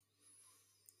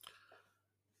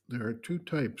There are two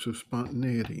types of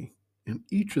spontaneity, and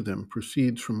each of them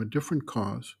proceeds from a different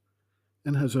cause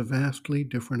and has a vastly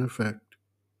different effect.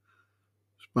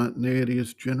 Spontaneity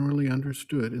is generally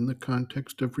understood in the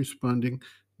context of responding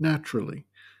naturally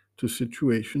to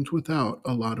situations without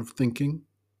a lot of thinking,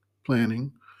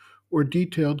 planning, or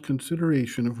detailed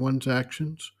consideration of one's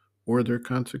actions or their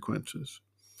consequences.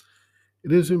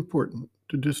 It is important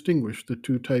to distinguish the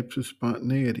two types of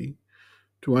spontaneity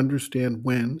to understand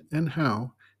when and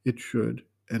how it should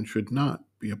and should not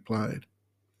be applied.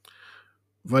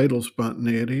 Vital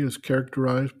spontaneity is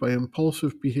characterized by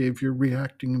impulsive behavior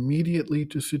reacting immediately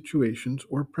to situations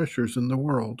or pressures in the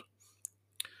world.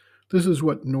 This is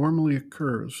what normally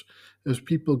occurs as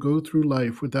people go through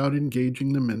life without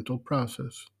engaging the mental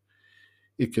process.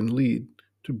 It can lead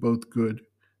to both good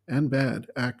and bad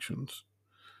actions.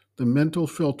 The mental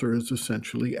filter is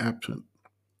essentially absent.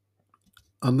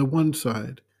 On the one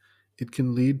side, it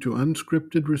can lead to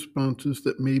unscripted responses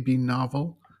that may be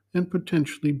novel and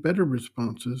potentially better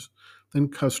responses than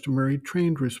customary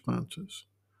trained responses.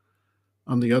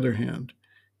 On the other hand,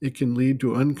 it can lead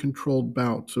to uncontrolled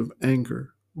bouts of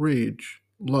anger, rage,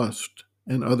 lust,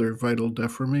 and other vital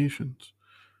deformations.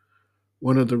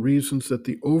 One of the reasons that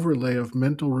the overlay of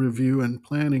mental review and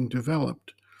planning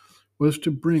developed was to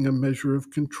bring a measure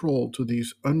of control to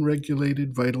these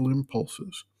unregulated vital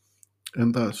impulses,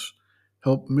 and thus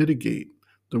help mitigate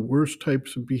the worst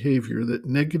types of behavior that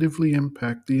negatively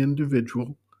impact the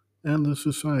individual and the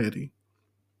society.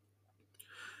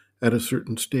 At a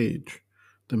certain stage,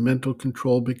 the mental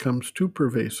control becomes too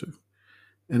pervasive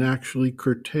and actually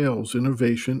curtails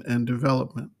innovation and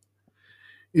development.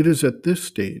 It is at this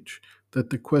stage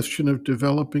that the question of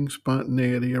developing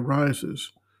spontaneity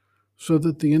arises, so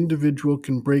that the individual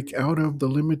can break out of the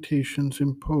limitations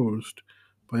imposed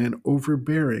by an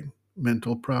overbearing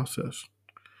mental process.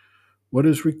 What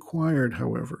is required,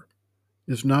 however,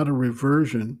 is not a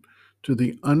reversion to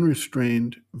the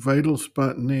unrestrained vital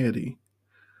spontaneity,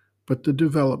 but the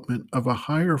development of a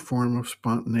higher form of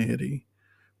spontaneity,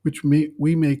 which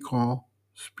we may call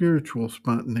spiritual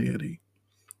spontaneity.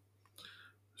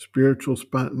 Spiritual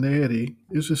spontaneity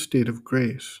is a state of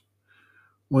grace.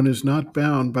 One is not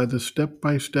bound by the step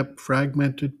by step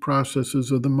fragmented processes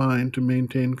of the mind to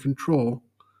maintain control,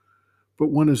 but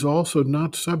one is also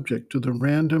not subject to the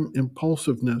random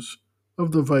impulsiveness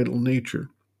of the vital nature.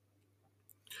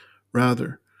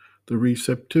 Rather, the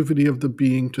receptivity of the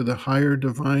being to the higher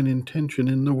divine intention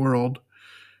in the world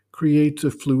creates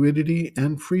a fluidity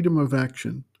and freedom of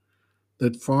action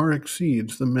that far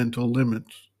exceeds the mental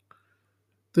limits.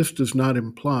 This does not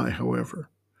imply,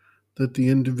 however, that the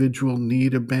individual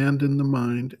need abandon the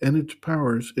mind and its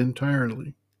powers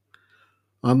entirely.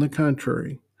 On the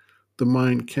contrary, the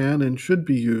mind can and should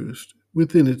be used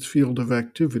within its field of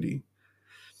activity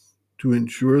to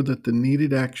ensure that the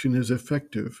needed action is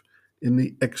effective in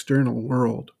the external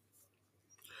world.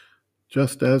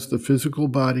 Just as the physical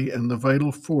body and the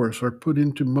vital force are put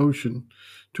into motion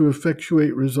to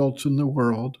effectuate results in the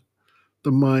world,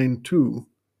 the mind, too,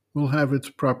 will have its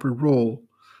proper role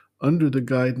under the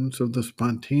guidance of the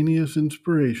spontaneous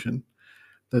inspiration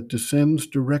that descends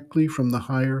directly from the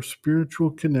higher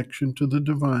spiritual connection to the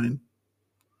divine.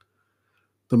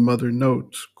 The mother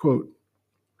notes, quote,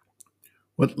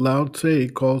 "What Lao Tse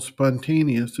calls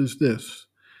spontaneous is this: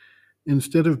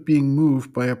 instead of being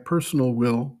moved by a personal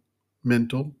will,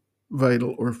 mental,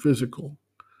 vital, or physical,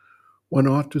 one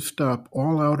ought to stop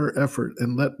all outer effort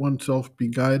and let oneself be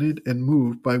guided and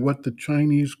moved by what the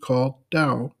Chinese call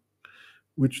Tao,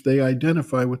 which they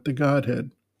identify with the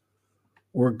Godhead,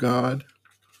 or God,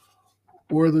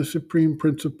 or the supreme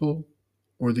principle,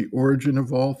 or the origin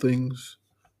of all things,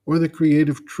 or the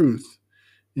creative truth,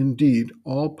 indeed,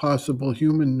 all possible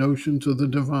human notions of the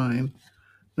divine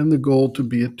and the goal to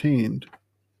be attained.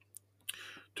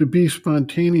 To be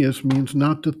spontaneous means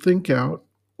not to think out,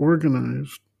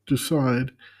 organize,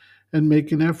 decide, and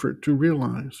make an effort to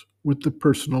realize with the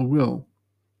personal will.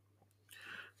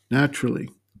 Naturally,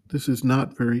 this is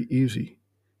not very easy.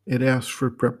 It asks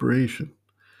for preparation.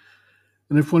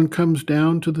 And if one comes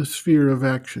down to the sphere of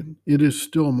action, it is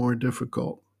still more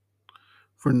difficult.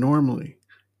 For normally,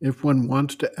 if one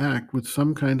wants to act with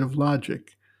some kind of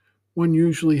logic, one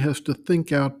usually has to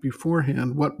think out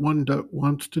beforehand what one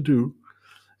wants to do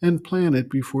and plan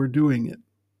it before doing it.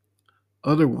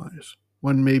 Otherwise,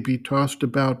 one may be tossed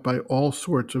about by all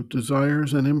sorts of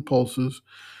desires and impulses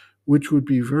which would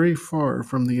be very far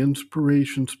from the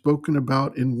inspiration spoken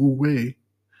about in Wu Wei.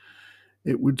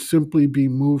 It would simply be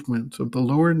movements of the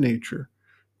lower nature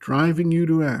driving you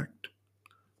to act.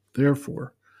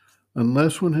 Therefore,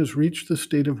 unless one has reached the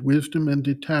state of wisdom and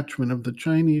detachment of the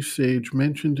Chinese sage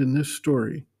mentioned in this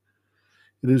story,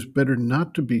 It is better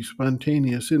not to be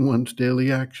spontaneous in one's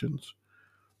daily actions,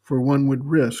 for one would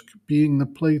risk being the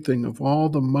plaything of all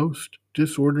the most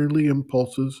disorderly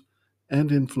impulses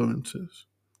and influences.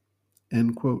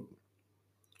 End quote.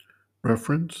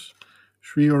 Reference: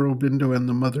 Sri Aurobindo and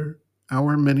the Mother,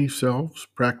 Our Many Selves,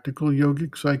 Practical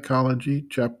Yogic Psychology,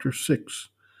 Chapter 6,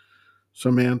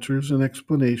 Some Answers and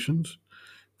Explanations,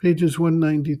 pages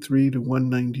 193 to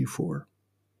 194.